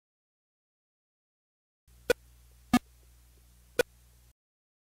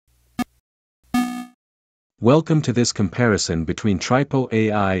Welcome to this comparison between Tripo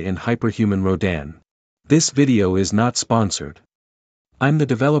AI and Hyperhuman Rodin. This video is not sponsored. I'm the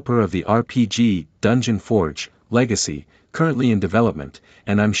developer of the RPG, Dungeon Forge, Legacy, currently in development,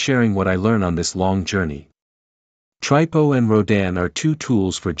 and I'm sharing what I learn on this long journey. Tripo and Rodin are two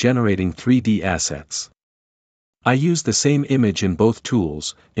tools for generating 3D assets. I use the same image in both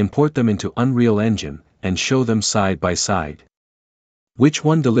tools, import them into Unreal Engine, and show them side by side. Which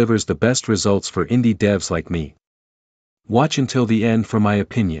one delivers the best results for indie devs like me? Watch until the end for my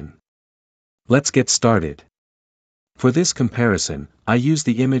opinion. Let's get started. For this comparison, I use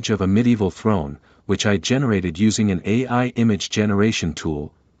the image of a medieval throne, which I generated using an AI image generation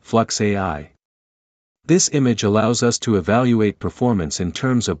tool, Flux AI. This image allows us to evaluate performance in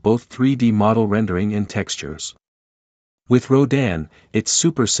terms of both 3D model rendering and textures. With Rodin, it's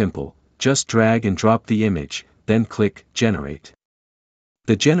super simple, just drag and drop the image, then click Generate.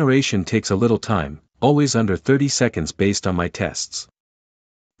 The generation takes a little time, always under 30 seconds based on my tests.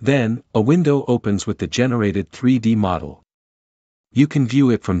 Then, a window opens with the generated 3D model. You can view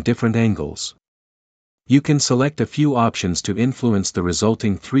it from different angles. You can select a few options to influence the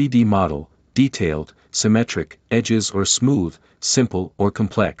resulting 3D model, detailed, symmetric, edges or smooth, simple or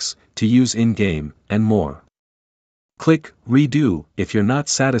complex, to use in-game, and more. Click Redo if you're not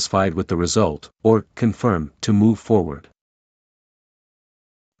satisfied with the result, or Confirm to move forward.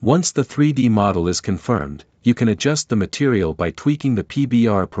 Once the 3D model is confirmed, you can adjust the material by tweaking the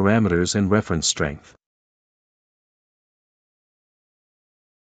PBR parameters and reference strength.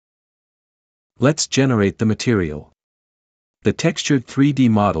 Let's generate the material. The textured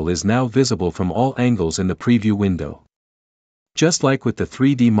 3D model is now visible from all angles in the preview window. Just like with the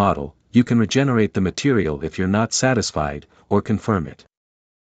 3D model, you can regenerate the material if you're not satisfied, or confirm it.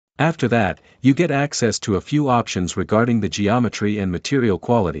 After that, you get access to a few options regarding the geometry and material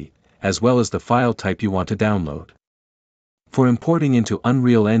quality, as well as the file type you want to download. For importing into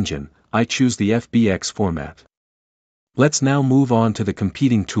Unreal Engine, I choose the FBX format. Let's now move on to the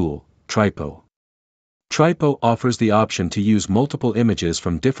competing tool, Tripo. Tripo offers the option to use multiple images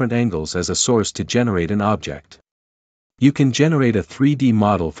from different angles as a source to generate an object. You can generate a 3D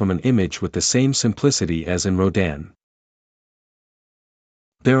model from an image with the same simplicity as in Rodin.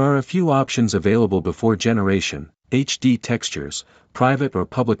 There are a few options available before generation: HD textures, private or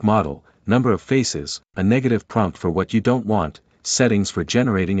public model, number of faces, a negative prompt for what you don't want, settings for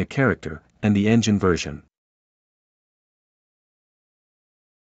generating a character, and the engine version.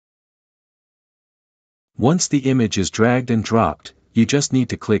 Once the image is dragged and dropped, you just need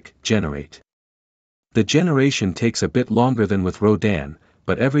to click Generate. The generation takes a bit longer than with Rodin,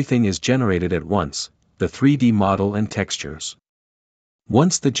 but everything is generated at once, the 3D model and textures.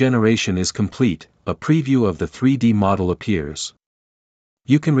 Once the generation is complete, a preview of the 3D model appears.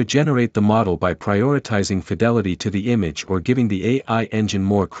 You can regenerate the model by prioritizing fidelity to the image or giving the AI engine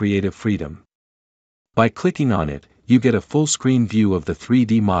more creative freedom. By clicking on it, you get a full screen view of the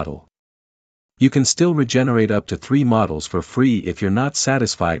 3D model. You can still regenerate up to 3 models for free if you're not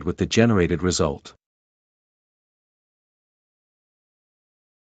satisfied with the generated result.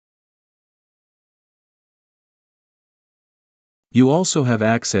 You also have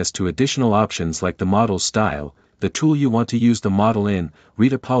access to additional options like the model style, the tool you want to use the model in,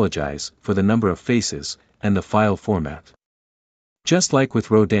 retopologize for the number of faces, and the file format. Just like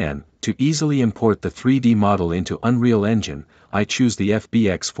with Rodin, to easily import the 3D model into Unreal Engine, I choose the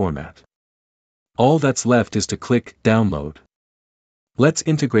FBX format. All that's left is to click Download. Let's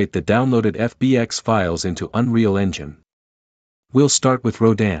integrate the downloaded FBX files into Unreal Engine. We'll start with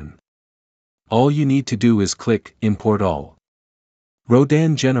Rodin. All you need to do is click Import All.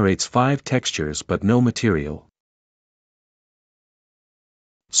 Rodin generates 5 textures but no material.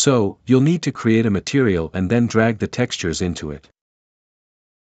 So, you'll need to create a material and then drag the textures into it.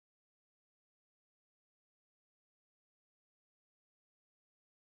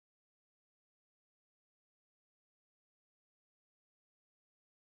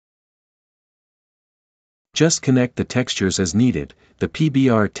 Just connect the textures as needed, the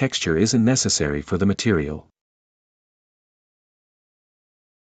PBR texture isn't necessary for the material.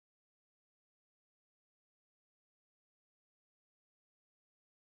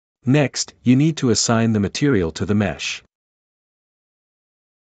 Next, you need to assign the material to the mesh.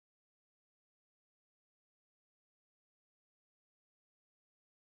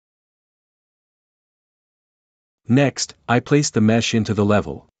 Next, I place the mesh into the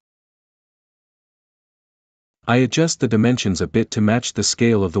level. I adjust the dimensions a bit to match the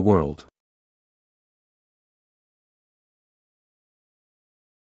scale of the world.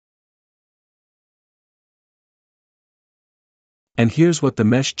 And here's what the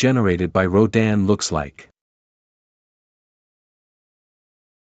mesh generated by Rodin looks like.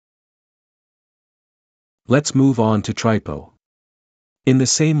 Let's move on to Tripo. In the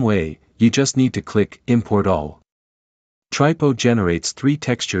same way, you just need to click Import All. Tripo generates 3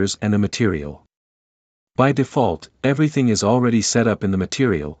 textures and a material. By default, everything is already set up in the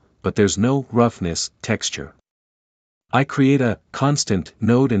material, but there's no roughness texture. I create a constant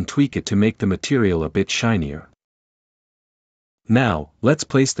node and tweak it to make the material a bit shinier. Now, let's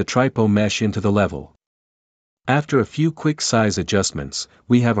place the Tripo mesh into the level. After a few quick size adjustments,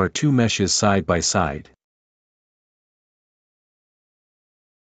 we have our 2 meshes side by side.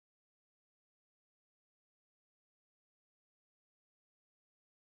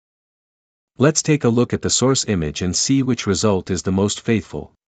 Let's take a look at the source image and see which result is the most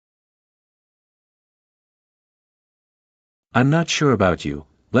faithful. I'm not sure about you,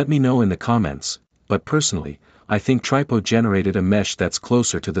 let me know in the comments, but personally, I think Tripo generated a mesh that's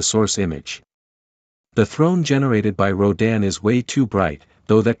closer to the source image. The throne generated by Rodin is way too bright,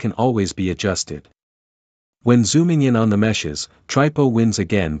 though that can always be adjusted. When zooming in on the meshes, Tripo wins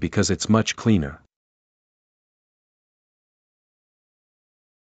again because it's much cleaner.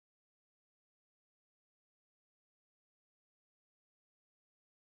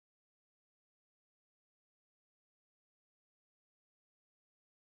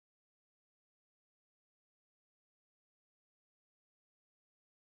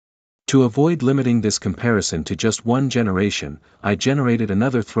 To avoid limiting this comparison to just one generation, I generated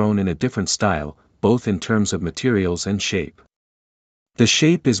another throne in a different style, both in terms of materials and shape. The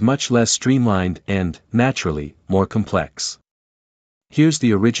shape is much less streamlined and, naturally, more complex. Here's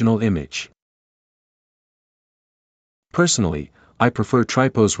the original image. Personally, I prefer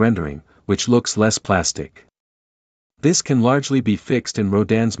Tripo's rendering, which looks less plastic. This can largely be fixed in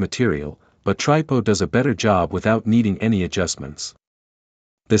Rodin's material, but Tripo does a better job without needing any adjustments.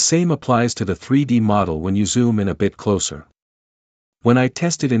 The same applies to the 3D model when you zoom in a bit closer. When I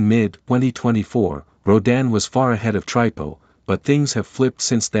tested in mid-2024, Rodin was far ahead of Tripo, but things have flipped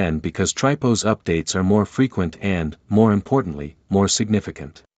since then because Tripo's updates are more frequent and, more importantly, more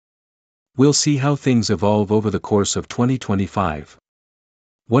significant. We'll see how things evolve over the course of 2025.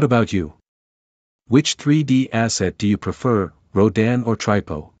 What about you? Which 3D asset do you prefer, Rodin or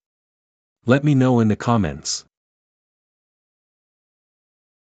Tripo? Let me know in the comments.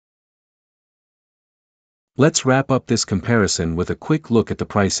 Let's wrap up this comparison with a quick look at the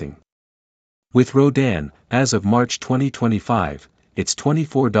pricing. With Rodin, as of March 2025, it's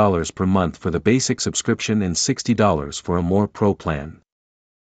 $24 per month for the basic subscription and $60 for a more pro plan.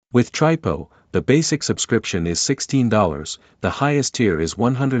 With Tripo, the basic subscription is $16, the highest tier is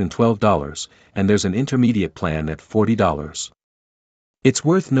 $112, and there's an intermediate plan at $40. It's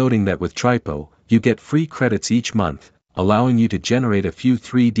worth noting that with Tripo, you get free credits each month, allowing you to generate a few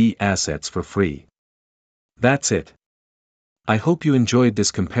 3D assets for free. That's it. I hope you enjoyed this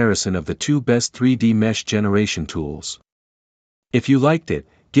comparison of the 2 best 3D mesh generation tools. If you liked it,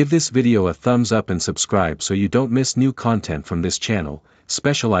 give this video a thumbs up and subscribe so you don't miss new content from this channel,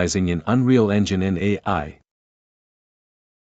 specializing in Unreal Engine and AI.